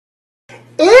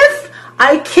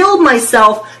I killed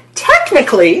myself,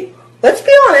 technically, let's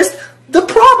be honest, the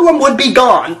problem would be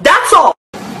gone. That's all.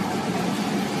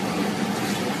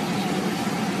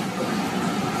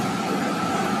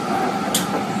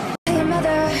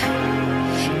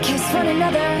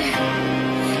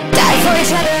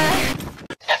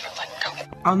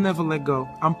 I'll never let go.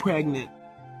 I'm pregnant.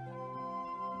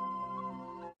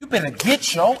 You better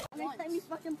get yo. Next time you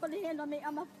fucking put a hand on me,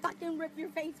 I'ma fucking rip your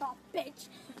face off, bitch.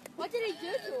 What did he do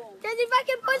to him? Cause he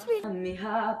fucking pushed me. Let me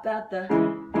hop out the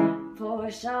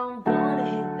Porsche, I don't wanna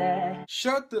hit that.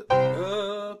 Shut the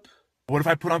up. What if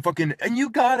I put on fucking and you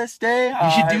gotta stay high?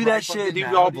 You should do that shit, dude.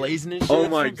 All blazing and shit. Oh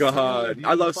my god.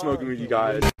 I love smoking with you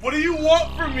guys. What do you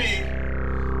want from me?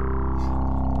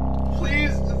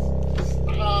 Please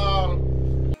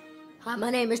Hi,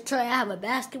 my name is Trey. I have a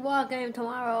basketball game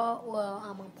tomorrow. Well,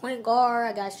 I'm a point guard.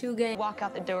 I got shoe game. Walk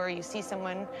out the door, you see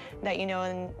someone that you know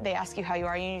and they ask you how you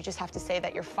are, and you just have to say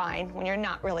that you're fine when you're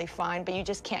not really fine, but you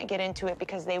just can't get into it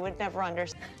because they would never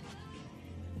understand.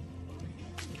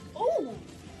 Oh,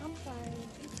 I'm fine.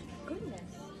 Goodness.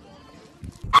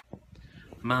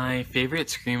 My favorite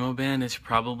Screamo band is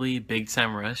probably Big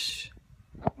Time Rush.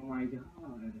 Oh my god.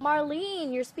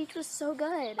 Marlene, your speech was so good.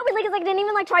 I didn't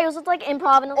even try. It was like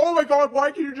improv and oh my god,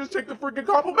 why can't you just take the freaking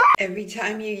compliment? Every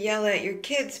time you yell at your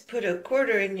kids, put a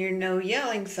quarter in your no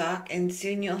yelling sock and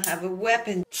soon you'll have a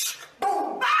weapon.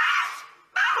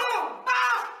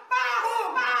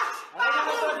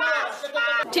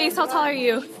 Chase, how tall are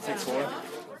you? 6'4".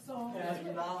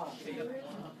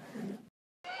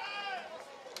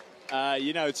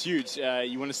 You know, it's huge.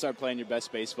 You want to start playing your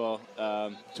best baseball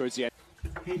towards the end.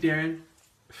 Hey, Darren.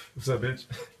 What's up, bitch?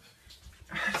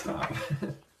 Stop.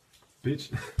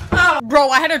 Bitch. Bro,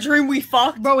 I had a dream we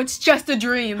fucked. Bro, it's just a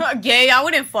dream. Gay, I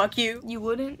wouldn't fuck you. You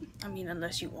wouldn't? I mean,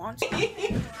 unless you want to.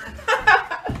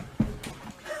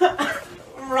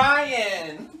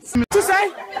 Ryan. What you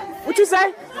say? What you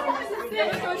say?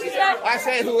 I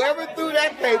said whoever threw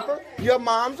that paper, your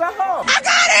mom's a hoe. I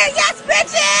got it! Yes,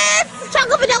 bitches!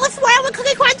 Chocolate vanilla swirl with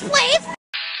cookie crunch, please!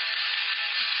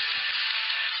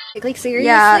 Like seriously?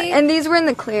 Yeah, and these were in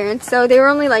the clearance, so they were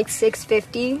only like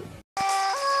 $6.50.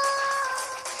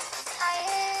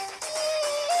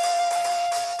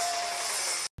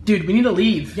 Dude, we need to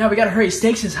leave. Yeah, we gotta hurry.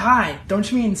 Stakes is high. Don't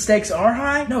you mean stakes are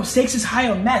high? No, stakes is high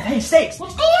on meth. Hey, Stakes,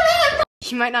 what's going on?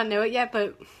 You might not know it yet,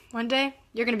 but one day,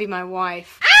 you're gonna be my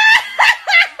wife.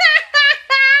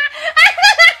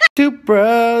 Two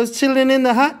bros chilling in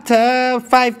the hot tub,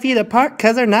 5 feet apart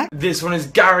cause they're not. This one is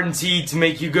guaranteed to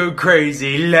make you go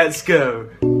crazy. Let's go.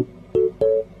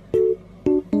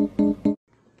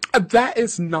 That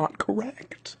is not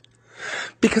correct.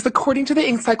 Because according to the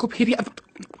encyclopedia of...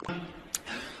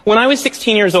 When I was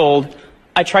 16 years old,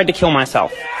 I tried to kill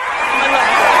myself.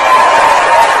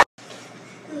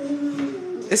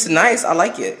 It's nice, I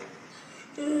like it.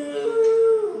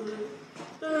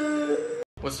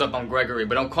 What's up, I'm Gregory,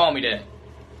 but don't call me that.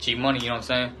 Cheap money, you know what I'm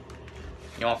saying?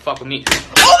 You don't fuck with me.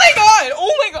 Oh my god!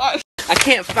 Oh my god! I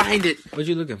can't find it. What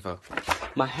you looking for?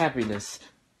 My happiness.